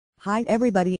Hi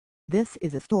everybody, this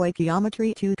is a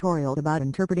stoichiometry tutorial about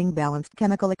interpreting balanced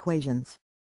chemical equations.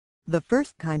 The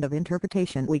first kind of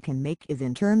interpretation we can make is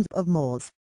in terms of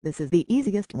moles. This is the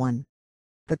easiest one.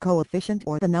 The coefficient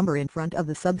or the number in front of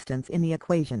the substance in the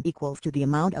equation equals to the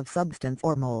amount of substance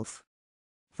or moles.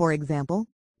 For example,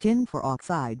 tin for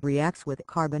oxide reacts with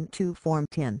carbon to form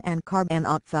tin and carbon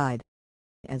oxide.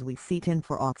 As we see, tin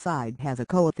for oxide has a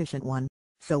coefficient 1,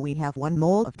 so we have 1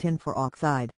 mole of tin for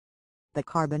oxide. The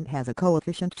carbon has a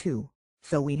coefficient 2,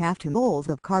 so we have 2 moles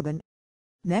of carbon.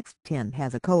 Next, tin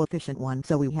has a coefficient 1,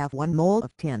 so we have 1 mole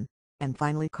of tin. And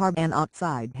finally, carbon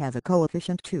oxide has a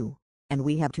coefficient 2, and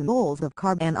we have 2 moles of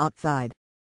carbon oxide.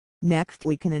 Next,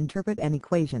 we can interpret an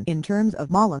equation in terms of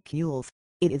molecules.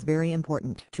 It is very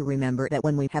important to remember that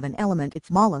when we have an element, its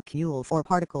molecules or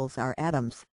particles are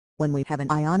atoms. When we have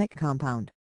an ionic compound,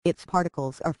 its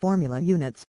particles are formula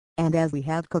units, and as we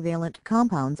have covalent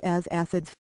compounds as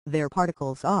acids, their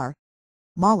particles are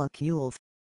molecules.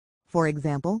 For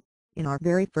example, in our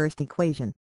very first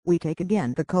equation, we take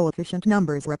again the coefficient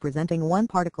numbers representing one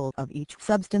particle of each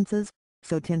substances,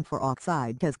 so tin for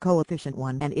oxide has coefficient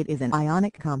 1 and it is an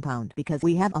ionic compound because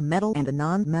we have a metal and a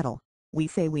non-metal. We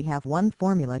say we have one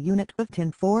formula unit of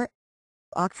tin for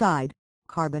oxide.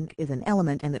 Carbon is an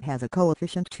element and it has a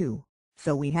coefficient 2,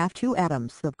 so we have 2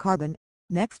 atoms of carbon.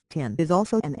 Next, tin is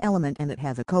also an element and it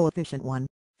has a coefficient 1.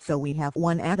 So we have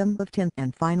 1 atom of tin,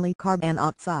 and finally carbon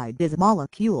oxide is a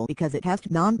molecule because it has 2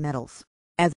 nonmetals,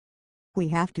 as we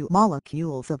have 2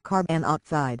 molecules of carbon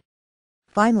oxide.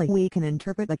 Finally, we can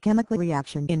interpret a chemical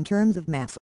reaction in terms of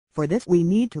mass. For this we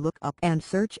need to look up and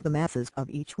search the masses of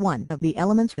each one of the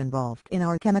elements involved in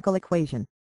our chemical equation.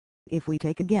 If we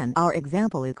take again our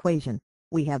example equation,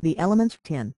 we have the elements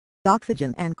tin,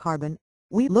 oxygen and carbon.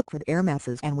 We look for the air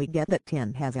masses and we get that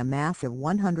tin has a mass of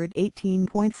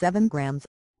 118.7 grams.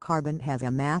 Carbon has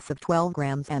a mass of 12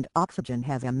 grams and oxygen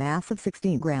has a mass of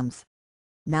 16 grams.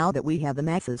 Now that we have the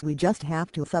masses, we just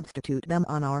have to substitute them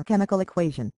on our chemical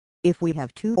equation. If we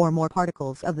have 2 or more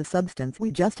particles of the substance, we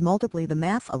just multiply the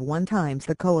mass of 1 times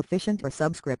the coefficient or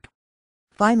subscript.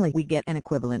 Finally, we get an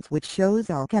equivalence which shows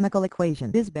our chemical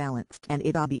equation is balanced and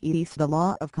it obeys the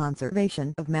law of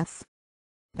conservation of mass.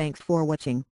 Thanks for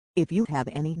watching. If you have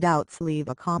any doubts, leave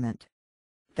a comment.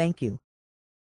 Thank you.